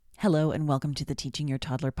Hello and welcome to the Teaching Your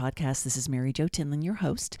Toddler podcast. This is Mary Jo Tinlin, your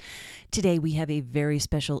host. Today we have a very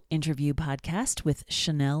special interview podcast with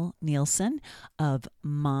Chanel Nielsen of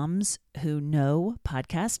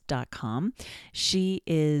momswhoknowpodcast.com. She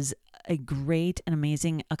is a great and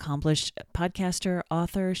amazing, accomplished podcaster,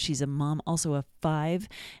 author. She's a mom, also of 5,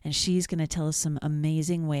 and she's going to tell us some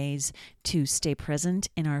amazing ways to stay present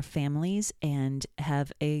in our families and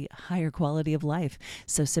have a higher quality of life.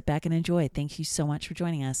 So sit back and enjoy. Thank you so much for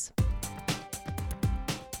joining us.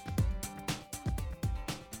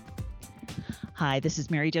 Hi, this is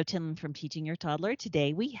Mary Jo Tinlin from Teaching Your Toddler.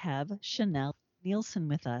 Today we have Chanel Nielsen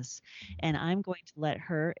with us, and I'm going to let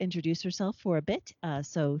her introduce herself for a bit.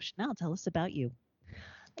 So Chanel, tell us about you.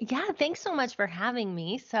 Yeah, thanks so much for having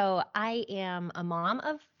me. So I am a mom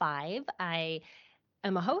of 5. I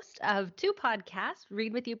am a host of 2 podcasts,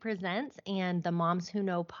 Read With You Presents and the Moms Who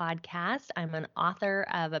Know podcast. I'm an author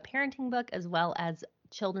of a parenting book as well as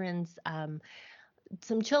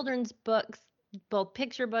some children's books, both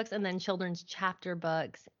picture books and then children's chapter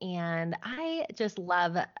books. And I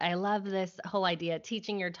love this whole idea,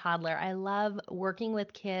 teaching your toddler. I love working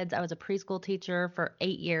with kids. I was a preschool teacher for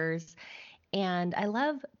 8 years, and I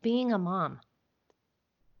love being a mom.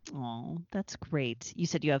 Oh, that's great. You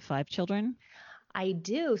said you have 5 children? I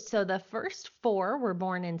do. So the first 4 were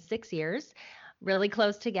born in 6 years, really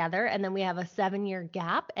close together. And then we have a 7-year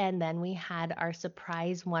gap. And then we had our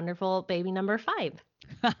surprise, wonderful baby number 5.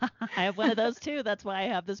 I have one of those too. That's why I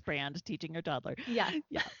have this brand, Teaching Your Toddler. Yeah.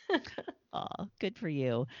 Yeah. Oh, good for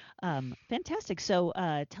you. Fantastic. So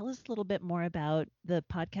tell us a little bit more about the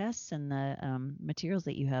podcasts and the materials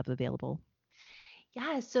that you have available.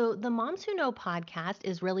 Yeah, so the Moms Who Know podcast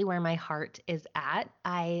is really where my heart is at.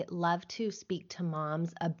 I love to speak to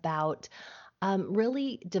moms about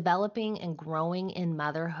really developing and growing in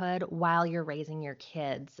motherhood while you're raising your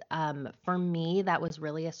kids. For me, that was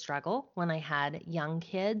really a struggle when I had young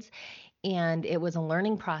kids. And it was a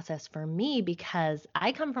learning process for me because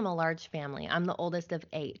I come from a large family. I'm the oldest of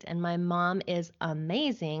 8, and my mom is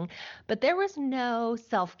amazing, but there was no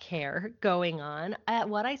self care going on.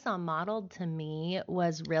 What I saw modeled to me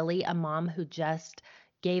was really a mom who just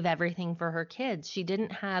gave everything for her kids. She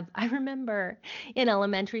didn't have, I remember in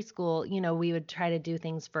elementary school, we would try to do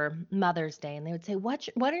things for Mother's Day, and they would say, what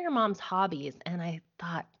are your mom's hobbies? And I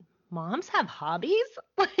thought, moms have hobbies?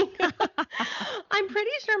 I'm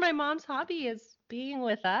pretty sure my mom's hobby is being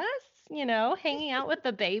with us, hanging out with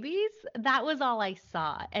the babies. That was all I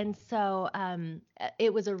saw. And so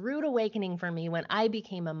it was a rude awakening for me when I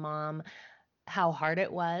became a mom, how hard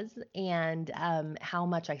it was and how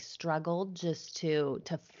much I struggled just to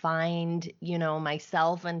find,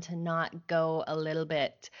 myself and to not go a little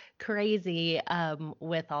bit crazy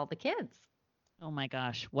with all the kids. Oh my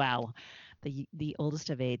gosh. Wow. The oldest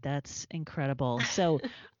of 8. That's incredible. So,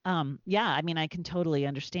 yeah, I mean, I can totally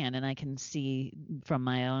understand, and I can see from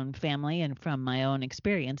my own family and from my own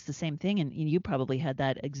experience the same thing. And you probably had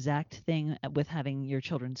that exact thing with having your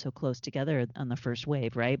children so close together on the first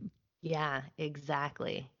wave, right? Yeah,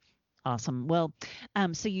 exactly. Awesome. Well,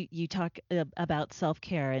 so you talk about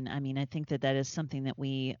self-care, and I mean, I think that is something that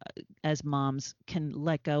we, as moms, can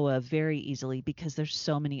let go of very easily because there's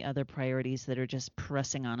so many other priorities that are just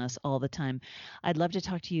pressing on us all the time. I'd love to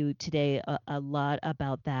talk to you today a lot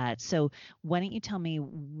about that. So why don't you tell me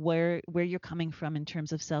where you're coming from in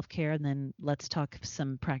terms of self-care, and then let's talk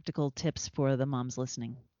some practical tips for the moms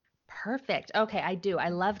listening. Perfect. Okay, I do. I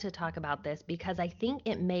love to talk about this because I think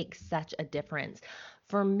it makes such a difference.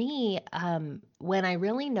 For me, when I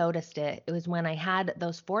really noticed it, it was when I had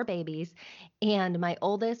those 4 babies, and my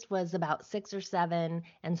oldest was about 6 or 7.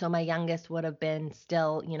 And so my youngest would have been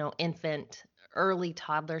still, infant, early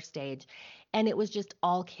toddler stage. And it was just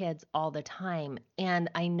all kids all the time. And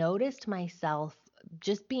I noticed myself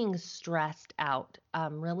just being stressed out,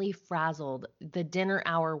 really frazzled. The dinner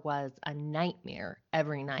hour was a nightmare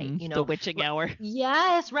every night. The witching hour.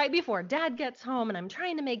 Yes, right before dad gets home, and I'm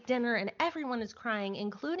trying to make dinner, and everyone is crying,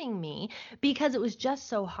 including me, because it was just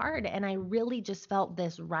so hard. And I really just felt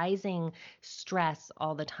this rising stress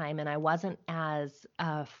all the time. And I wasn't as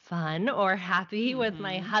fun or happy with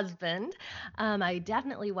my husband. I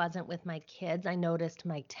definitely wasn't with my kids. I noticed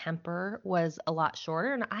my temper was a lot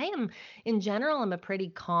shorter. And in general, I'm a pretty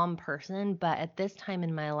calm person, but at this time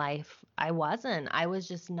in my life, I wasn't. I was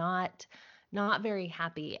just not very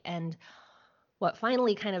happy. And what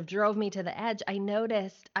finally kind of drove me to the edge, I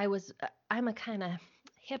noticed I'm a kind of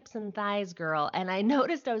hips and thighs girl, and I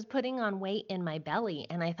noticed I was putting on weight in my belly,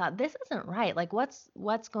 and I thought this isn't right. Like what's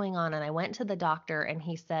going on? And I went to the doctor and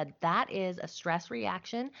he said that is a stress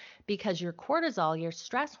reaction because your cortisol, your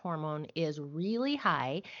stress hormone is really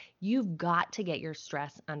high. You've got to get your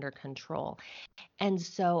stress under control. And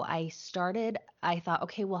so I thought,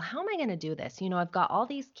 okay, well, how am I going to do this? I've got all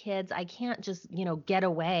these kids. I can't just, get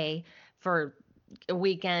away for a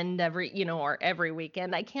weekend or every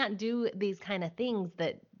weekend. I can't do these kind of things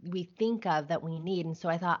that we think of that we need. And so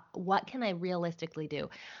I thought, what can I realistically do?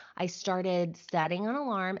 I started setting an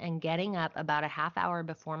alarm and getting up about a half hour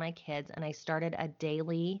before my kids, and I started a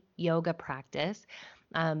daily yoga practice.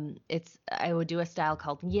 I would do a style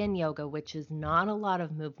called yin yoga, which is not a lot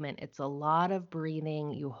of movement. It's a lot of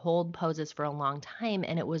breathing. You hold poses for a long time,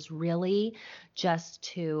 and it was really just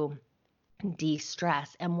to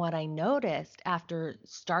de-stress. And what I noticed after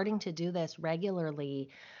starting to do this regularly,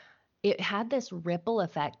 it had this ripple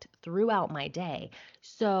effect throughout my day.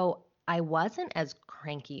 So I wasn't as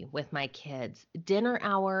cranky with my kids. Dinner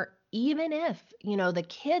hour, even if, the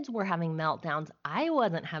kids were having meltdowns, I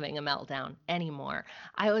wasn't having a meltdown anymore.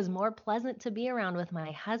 I was more pleasant to be around with my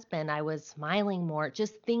husband. I was smiling more.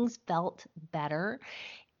 Just things felt better.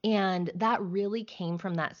 And that really came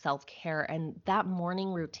from that self care. And that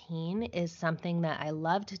morning routine is something that I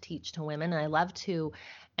love to teach to women. And I love to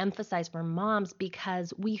emphasize for moms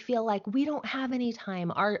because we feel like we don't have any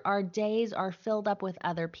time. Our days are filled up with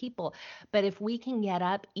other people. But if we can get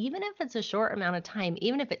up, even if it's a short amount of time,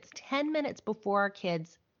 even if it's 10 minutes before our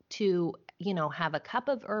kids to, have a cup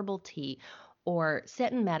of herbal tea or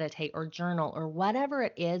sit and meditate or journal or whatever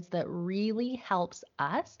it is that really helps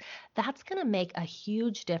us, that's going to make a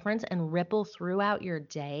huge difference and ripple throughout your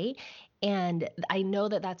day. And I know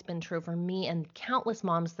that that's been true for me and countless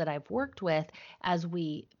moms that I've worked with. As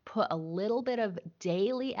we put a little bit of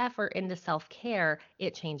daily effort into self care,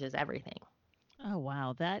 it changes everything. Oh,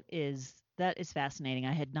 wow. That is fascinating.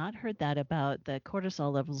 I had not heard that about the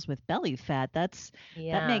cortisol levels with belly fat. That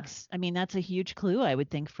Yeah. makes, I mean, that's a huge clue, I would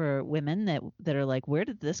think, for women that are like, where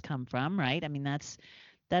did this come from, right? I mean, that's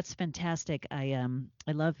fantastic. I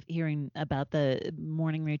love hearing about the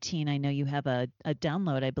morning routine. I know you have a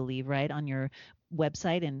download, I believe, right, on your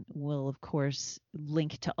website, and we'll of course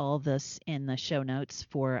link to all this in the show notes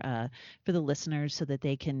for the listeners so that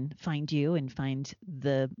they can find you and find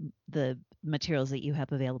the materials that you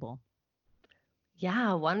have available.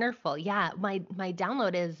 Yeah, wonderful. Yeah, my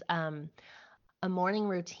download is a morning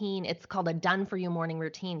routine. It's called a done for you morning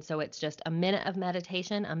routine. So it's just a minute of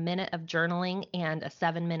meditation, a minute of journaling, and a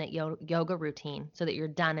 7-minute yoga routine so that you're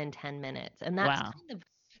done in 10 minutes. And that's Wow. kind of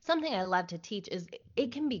something I love to teach is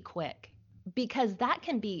it can be quick because that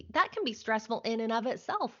can be stressful in and of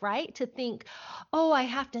itself, right? To think, "Oh, I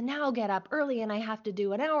have to now get up early and I have to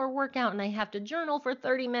do an hour workout and I have to journal for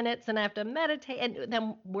 30 minutes and I have to meditate." And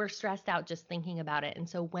then we're stressed out just thinking about it. And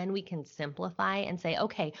so when we can simplify and say,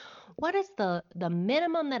 "Okay, what is the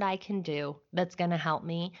minimum that I can do that's going to help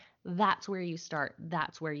me?" That's where you start.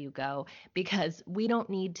 That's where you go because we don't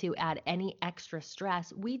need to add any extra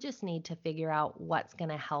stress. We just need to figure out what's going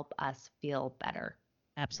to help us feel better.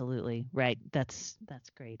 Absolutely. Right. That's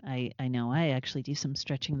great. I know I actually do some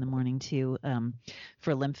stretching in the morning too,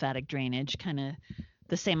 for lymphatic drainage, kind of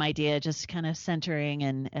the same idea, just kind of centering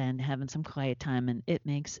and having some quiet time, and it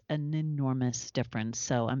makes an enormous difference.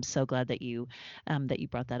 So I'm so glad that you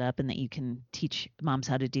brought that up and that you can teach moms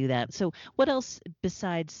how to do that. So what else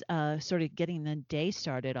besides sort of getting the day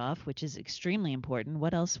started off, which is extremely important?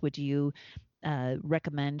 What else would you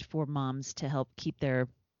recommend for moms to help keep their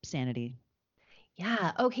sanity?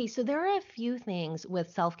 Yeah. Okay. So there are a few things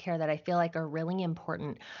with self care that I feel like are really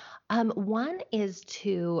important. One is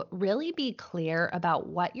to really be clear about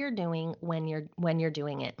what you're doing when you're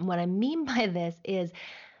doing it. And what I mean by this is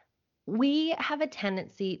we have a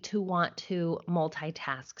tendency to want to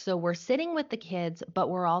multitask. So we're sitting with the kids, but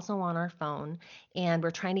we're also on our phone and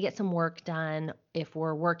we're trying to get some work done if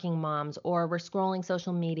we're working moms, or we're scrolling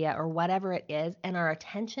social media or whatever it is, and our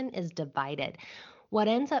attention is divided. What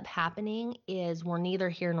ends up happening is we're neither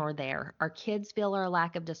here nor there. Our kids feel our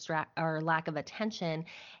lack of attention,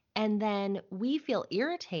 and then we feel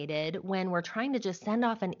irritated when we're trying to just send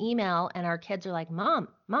off an email and our kids are like, "Mom,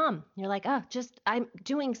 Mom." You're like, "Oh, just I'm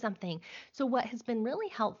doing something." So, what has been really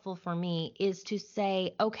helpful for me is to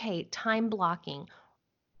say, okay, time blocking.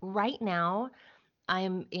 Right now,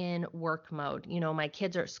 I'm in work mode. My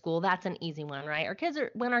kids are at school. That's an easy one, right?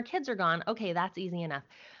 When our kids are gone, okay, that's easy enough.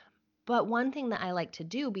 But one thing that I like to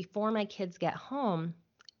do before my kids get home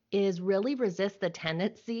is really resist the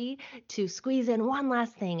tendency to squeeze in one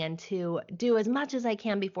last thing and to do as much as I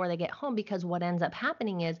can before they get home, because what ends up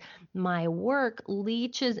happening is my work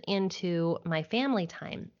leaches into my family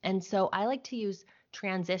time. And so I like to use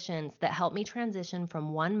transitions that help me transition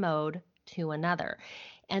from one mode to another.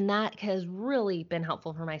 And that has really been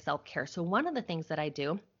helpful for my self care. So, one of the things that I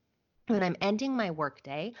do when I'm ending my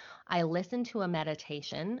workday, I listen to a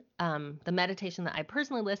meditation. The meditation that I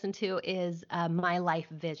personally listen to is My Life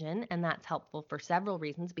Vision, and that's helpful for several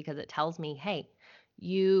reasons because it tells me, hey,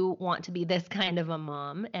 you want to be this kind of a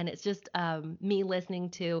mom. And it's just me listening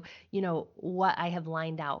to, what I have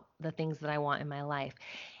lined out, the things that I want in my life.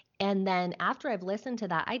 And then after I've listened to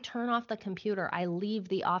that, I turn off the computer, I leave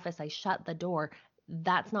the office, I shut the door.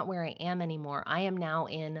 That's not where I am anymore. I am now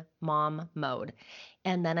in mom mode.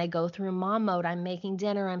 And then I go through mom mode. I'm making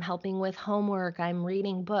dinner, I'm helping with homework, I'm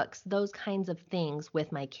reading books, those kinds of things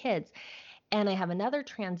with my kids. And I have another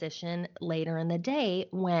transition later in the day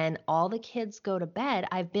when all the kids go to bed.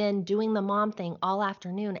 I've been doing the mom thing all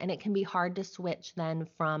afternoon, and it can be hard to switch then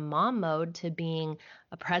from mom mode to being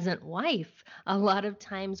a present wife. A lot of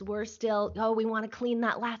times we're still, oh, we want to clean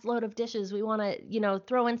that last load of dishes. We want to,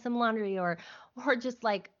 throw in some laundry, or just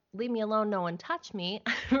like, leave me alone, no one touch me,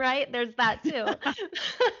 right? There's that too.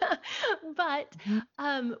 But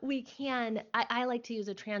Mhm. we can, I like to use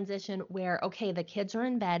a transition where, okay, the kids are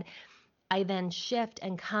in bed. I then shift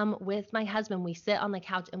and come with my husband. We sit on the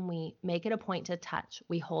couch and we make it a point to touch.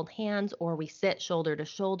 We hold hands or we sit shoulder to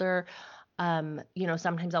shoulder.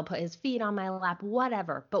 Sometimes I'll put his feet on my lap,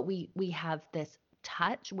 whatever. But we have this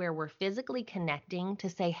touch where we're physically connecting to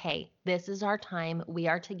say, hey, this is our time. We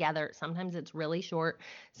are together. Sometimes it's really short.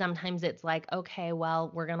 Sometimes it's like, okay,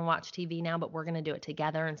 well, we're going to watch TV now, but we're going to do it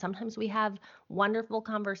together. And sometimes we have wonderful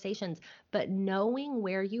conversations. But knowing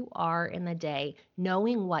where you are in the day,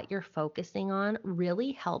 knowing what you're focusing on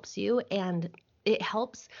really helps you. And it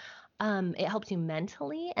helps it helps you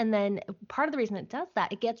mentally. And then part of the reason it does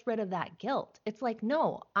that, it gets rid of that guilt. It's like,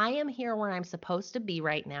 no, I am here where I'm supposed to be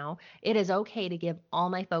right now. It is okay to give all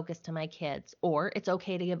my focus to my kids, or it's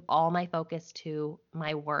okay to give all my focus to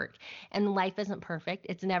my work. And life isn't perfect.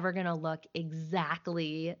 It's never going to look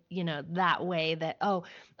exactly, that way that, oh,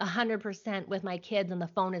 100% with my kids and the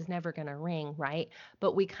phone is never going to ring, right?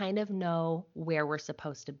 But we kind of know where we're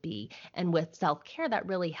supposed to be. And with self care, that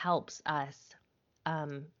really helps us.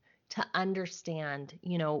 Um, to understand,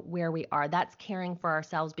 where we are. That's caring for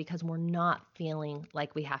ourselves because we're not feeling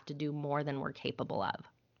like we have to do more than we're capable of.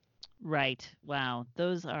 Right. Wow.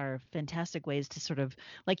 Those are fantastic ways to sort of,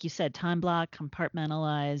 like you said, time block,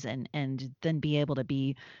 compartmentalize, and then be able to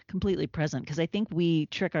be completely present. Because I think we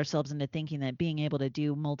trick ourselves into thinking that being able to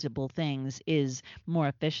do multiple things is more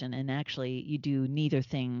efficient, and actually you do neither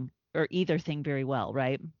thing or either thing very well,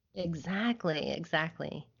 right? Exactly,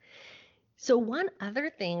 exactly. So, one other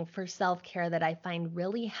thing for self care that I find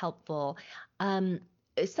really helpful, um,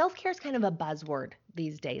 self care is kind of a buzzword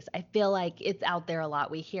these days. I feel like it's out there a lot.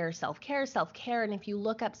 We hear self care. And if you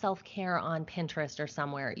look up self care on Pinterest or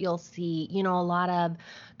somewhere, you'll see, a lot of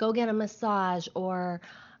go get a massage or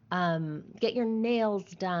get your nails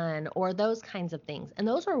done or those kinds of things. And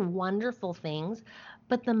those are wonderful things.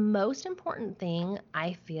 But the most important thing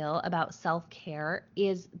I feel about self care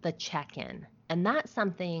is the check in. And that's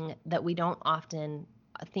something that we don't often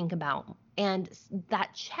think about. And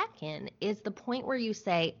that check in is the point where you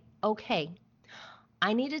say, okay,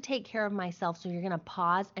 I need to take care of myself. So you're going to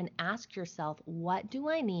pause and ask yourself, what do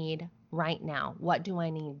I need right now? What do I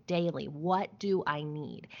need daily? What do I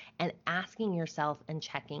need? And asking yourself and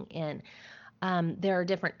checking in. There are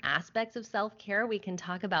different aspects of self care. We can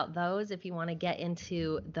talk about those if you want to get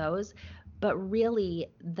into those. But really,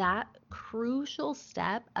 that crucial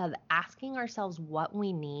step of asking ourselves what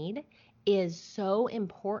we need is so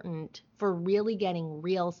important for really getting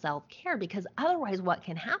real self care, because otherwise, what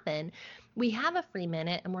can happen? We have a free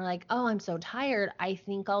minute and we're like, oh, I'm so tired. I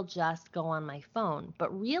think I'll just go on my phone.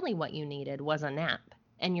 But really, what you needed was a nap.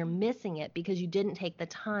 And you're missing it because you didn't take the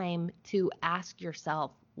time to ask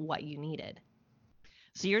yourself what you needed.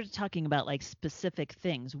 So you're talking about like specific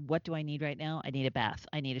things. What do I need right now? I need a bath.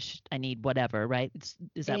 I need whatever, right?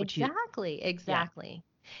 Is that what you? Exactly, Yeah. exactly.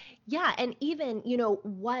 Yeah, and even,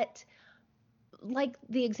 what like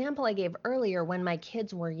the example I gave earlier when my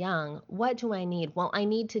kids were young, what do I need? Well, I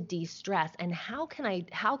need to de-stress. And how can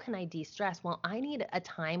I de-stress? Well, I need a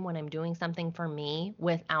time when I'm doing something for me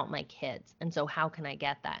without my kids. And so how can I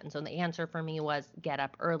get that? And so the answer for me was get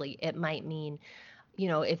up early. It might mean,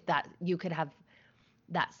 if that you could have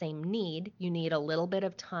that same need, you need a little bit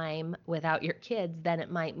of time without your kids, then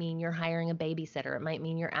it might mean you're hiring a babysitter. It might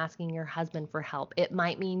mean you're asking your husband for help. It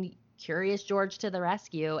might mean Curious George to the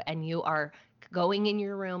rescue and you are going in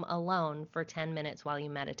your room alone for 10 minutes while you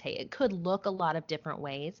meditate. It could look a lot of different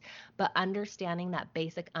ways, but understanding that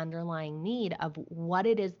basic underlying need of what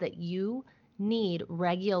it is that you need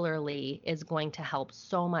regularly is going to help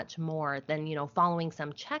so much more than, following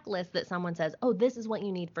some checklist that someone says, oh, this is what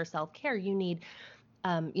you need for self-care. You need,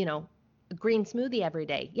 a green smoothie every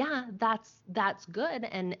day. Yeah, that's good.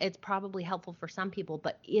 And it's probably helpful for some people,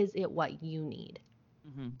 but is it what you need?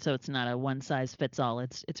 So it's not a one size fits all.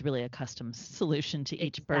 It's really a custom solution to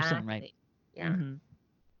each person, right? Exactly. Yeah. hmm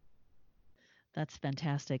That's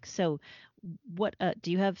fantastic. So, what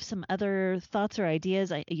do you have some other thoughts or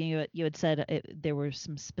ideas? You had said there were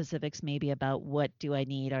some specifics maybe about what do I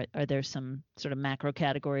need. Are there some sort of macro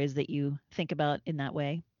categories that you think about in that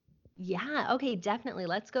way? Yeah, okay, definitely.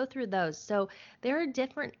 Let's go through those. So, there are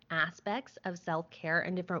different aspects of self care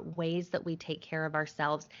and different ways that we take care of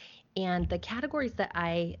ourselves. And the categories that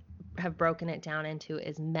I have broken it down into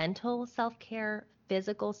is mental self care,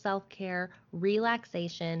 physical self care,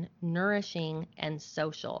 relaxation, nourishing, and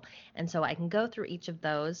social. And so, I can go through each of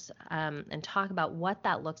those and talk about what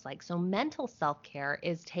that looks like. So, mental self care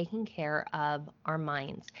is taking care of our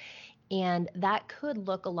minds. And that could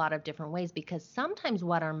look a lot of different ways because sometimes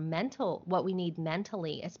what we need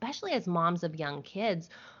mentally, especially as moms of young kids,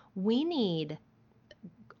 we need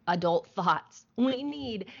adult thoughts. We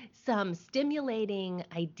need some stimulating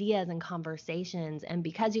ideas and conversations. And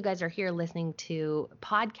because you guys are here listening to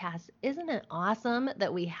podcasts, isn't it awesome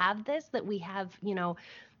that we have this, that we have,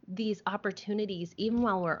 these opportunities, even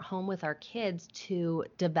while we're at home with our kids, to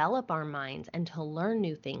develop our minds and to learn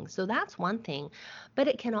new things. So that's one thing. But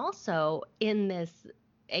it can also, in this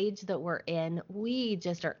age that we're in, we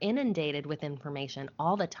just are inundated with information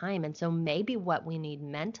all the time. And so maybe what we need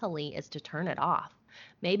mentally is to turn it off.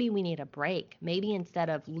 Maybe we need a break. Maybe instead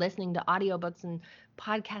of listening to audiobooks and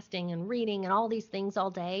podcasting and reading and all these things all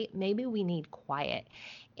day, maybe we need quiet.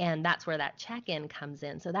 And that's where that check in comes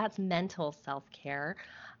in. So that's mental self care.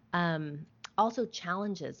 Um, Also,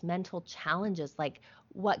 challenges, mental challenges, like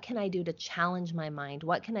what can I do to challenge my mind?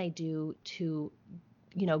 What can I do to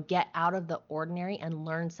get out of the ordinary and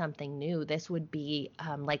learn something new? This would be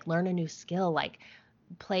like learn a new skill, like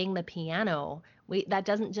playing the piano. That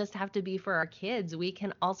doesn't just have to be for our kids. We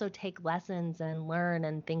can also take lessons and learn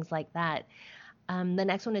and things like that. The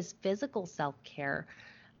next one is physical self care.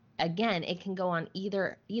 Again, it can go on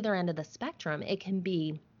either end of the spectrum. It can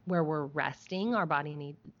be where we're resting, our body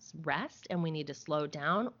needs rest and we need to slow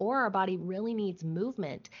down, or our body really needs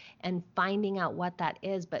movement and finding out what that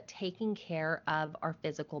is, but taking care of our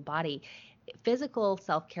physical body. Physical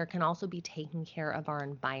self-care can also be taking care of our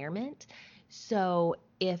environment. So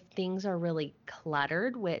if things are really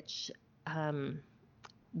cluttered, which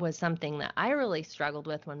was something that I really struggled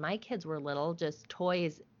with when my kids were little, just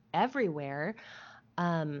toys everywhere,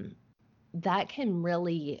 um, that can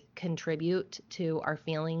really contribute to our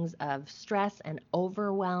feelings of stress and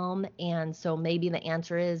overwhelm. And so maybe the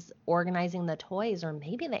answer is organizing the toys, or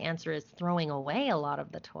maybe the answer is throwing away a lot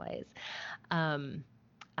of the toys. Um,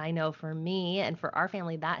 I know for me and for our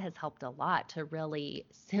family, that has helped a lot to really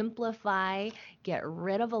simplify, get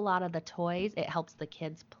rid of a lot of the toys. It helps the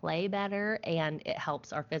kids play better and it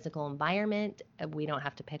helps our physical environment. We don't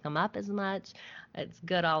have to pick them up as much. It's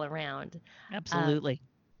good all around. Um, Absolutely.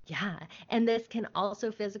 yeah, and this can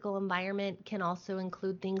also physical environment can also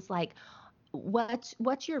include things like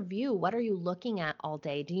what's your view? What are you looking at all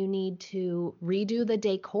day? Do you need to redo the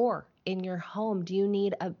decor in your home? Do you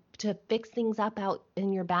need to fix things up out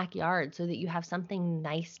in your backyard so that you have something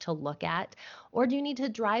nice to look at? Or do you need to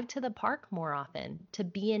drive to the park more often to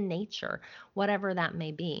be in nature, whatever that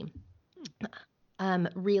may be?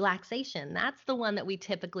 Relaxation. That's the one that we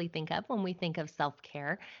typically think of when we think of self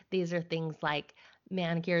care. These are things like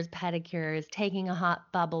manicures, pedicures, taking a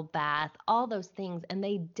hot bubble bath, all those things, and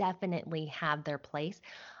they definitely have their place.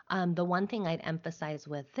 The one thing I'd emphasize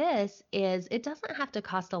with this is it doesn't have to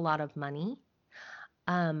cost a lot of money.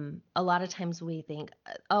 A lot of times we think,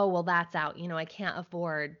 oh, well, that's out. I can't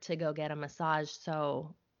afford to go get a massage,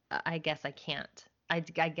 so I guess I can't. I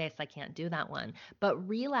guess I can't do that one. But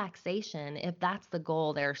relaxation, if that's the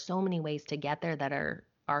goal, there are so many ways to get there that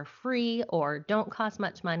are free or don't cost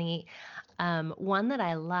much money. One that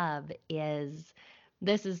I love is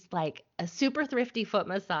this is like a super thrifty foot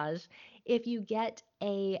massage. If you get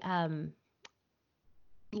a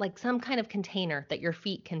like some kind of container that your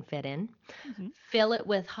feet can fit in, hmm fill it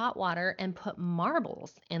with hot water and put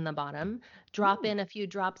marbles in the bottom. Drop Ooh. in a few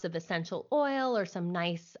drops of essential oil or some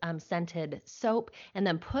nice scented soap, and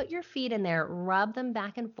then put your feet in there, rub them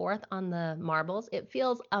back and forth on the marbles. It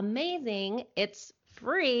feels amazing. It's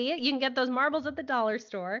free. You can get those marbles at the dollar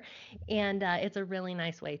store, and it's a really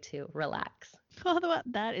nice way to relax. Oh,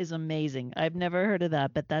 that is amazing. I've never heard of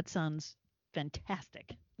that, but that sounds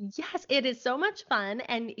fantastic. Yes, it is so much fun,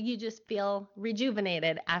 and you just feel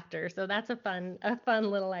rejuvenated after. So that's a fun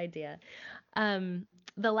little idea.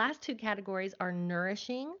 The last two categories are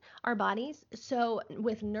nourishing our bodies. So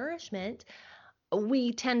with nourishment,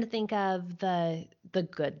 we tend to think of the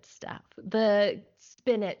good stuff, the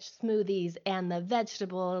spinach smoothies and the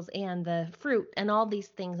vegetables and the fruit and all these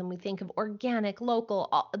things, and we think of organic,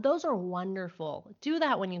 local. Those are wonderful. Do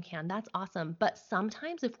that when you can. That's awesome. But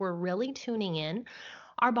sometimes if we're really tuning in,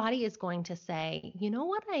 our body is going to say, you know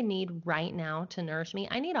what I need right now to nourish me?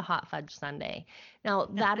 I need a hot fudge sundae. Now,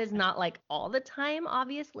 that is not like all the time,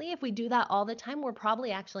 obviously. If we do that all the time, we're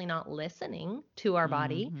probably actually not listening to our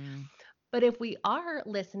body. Hmm. But if we are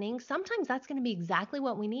listening, sometimes that's going to be exactly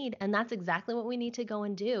what we need. And that's exactly what we need to go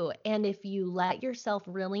and do. And if you let yourself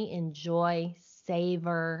really enjoy,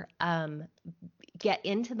 savor, get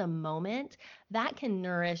into the moment, that can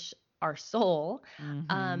nourish our soul.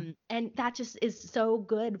 Hmm. And that just is so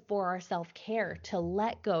good for our self care to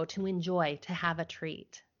let go, to enjoy, to have a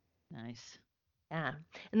treat. Nice. Yeah.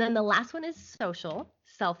 And then the last one is social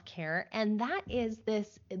self care. And that is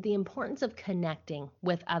the importance of connecting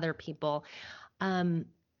with other people. Um,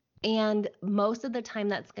 and most of the time,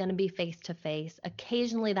 that's going to be face to face.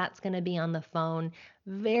 Occasionally, that's going to be on the phone.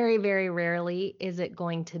 Very, very rarely is it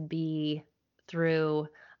going to be through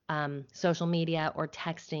social media or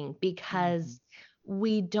texting Hmm. because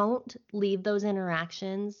we don't leave those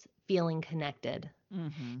interactions feeling connected.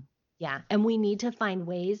 Hmm. Yeah, and we need to find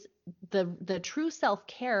ways. The true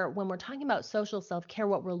self-care, when we're talking about social self-care,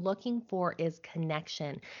 what we're looking for is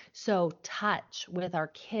connection. So touch with our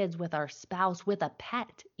kids, with our spouse, with a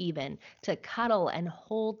pet even, to cuddle and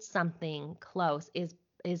hold something close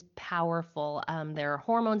is powerful. There are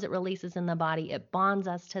hormones it releases in the body. It bonds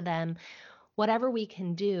us to them. Whatever we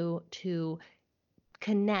can do to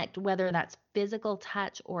connect, whether that's physical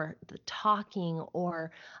touch or the talking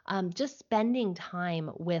or just spending time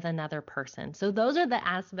with another person. So, those are the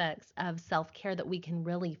aspects of self care that we can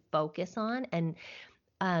really focus on and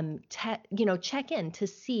check in to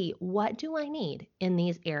see what do I need in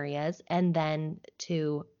these areas, and then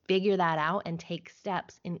to figure that out and take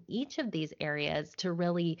steps in each of these areas to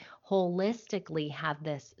really holistically have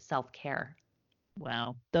this self care.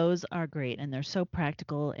 Wow, those are great, and they're so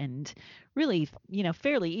practical and really,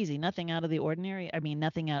 fairly easy. Nothing out of the ordinary. I mean,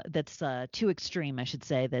 nothing out that's too extreme, I should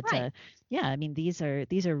say. That, Right. yeah, I mean, these are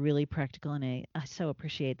really practical, and I so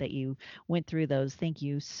appreciate that you went through those. Thank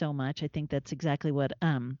you so much. I think that's exactly what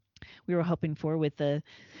we were hoping for with the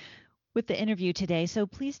interview today. So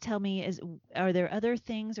please tell me, are there other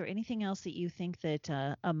things or anything else that you think that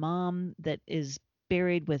a mom that is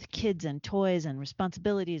buried with kids and toys and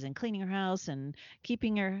responsibilities and cleaning her house and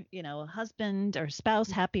keeping her, husband or spouse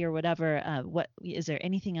happy or whatever, what is there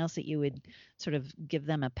anything else that you would sort of give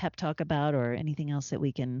them a pep talk about or anything else that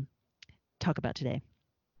we can talk about today?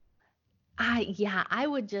 Yeah, I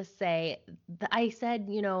would just say I said,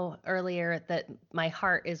 earlier that my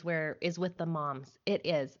heart is with the moms. It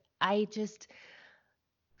is. I just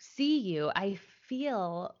see you. I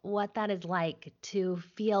feel what that is like to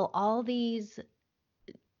feel all these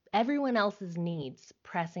everyone else's needs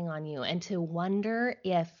pressing on you, and to wonder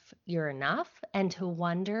if you're enough, and to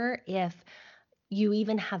wonder if you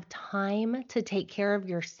even have time to take care of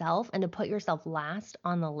yourself and to put yourself last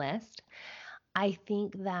on the list. I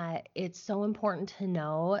think that it's so important to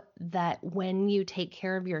know that when you take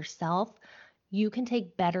care of yourself, you can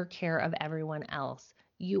take better care of everyone else.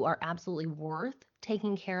 You are absolutely worth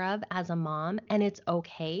taking care of as a mom, and it's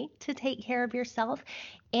okay to take care of yourself,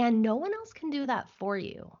 and no one else can do that for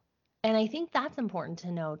you. And I think that's important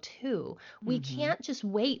to know too. We Mm-hmm. can't just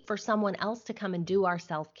wait for someone else to come and do our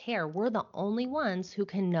self care. We're the only ones who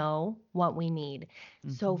can know what we need.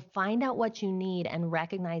 So Mm-hmm. find out what you need and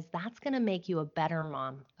recognize that's going to make you a better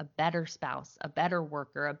mom, a better spouse, a better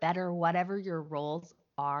worker, a better whatever your roles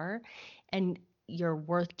are. And you're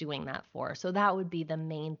worth doing that for. So that would be the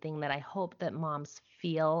main thing that I hope that moms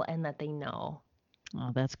feel and that they know. Oh,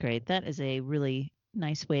 that's great. That is a really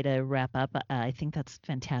nice way to wrap up. I think that's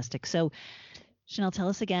fantastic. So, Chanel, tell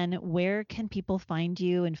us again, where can people find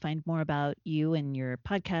you and find more about you and your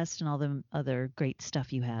podcast and all the other great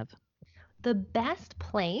stuff you have? The best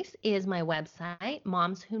place is my website,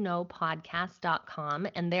 momswhoknowpodcast.com.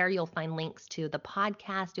 And there you'll find links to the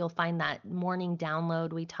podcast. You'll find that morning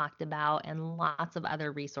download we talked about and lots of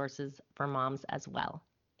other resources for moms as well.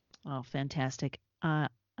 Oh, fantastic.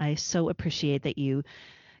 I so appreciate that you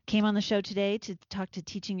came on the show today to talk to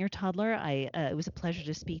Teaching Your Toddler. It was a pleasure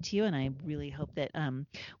to speak to you, and I really hope that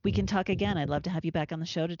we can talk again. I'd love to have you back on the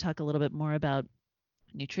show to talk a little bit more about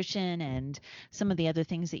nutrition and some of the other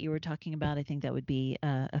things that you were talking about. I think that would be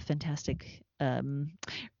a fantastic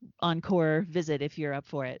encore visit if you're up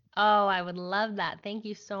for it. Oh, I would love that. Thank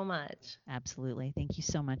you so much. Absolutely. Thank you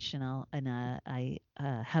so much, Chanel. And I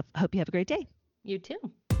hope you have a great day. You too.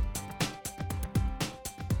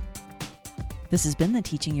 This has been the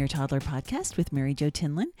Teaching Your Toddler podcast with Mary Jo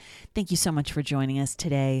Tinlin. Thank you so much for joining us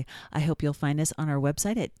today. I hope you'll find us on our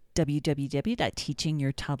website at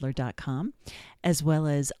www.teachingyourtoddler.com, as well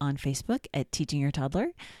as on Facebook at Teaching Your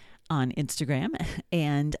Toddler, on Instagram,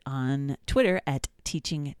 and on Twitter at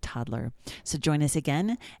Teaching Toddler. So join us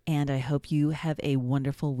again, and I hope you have a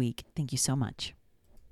wonderful week. Thank you so much.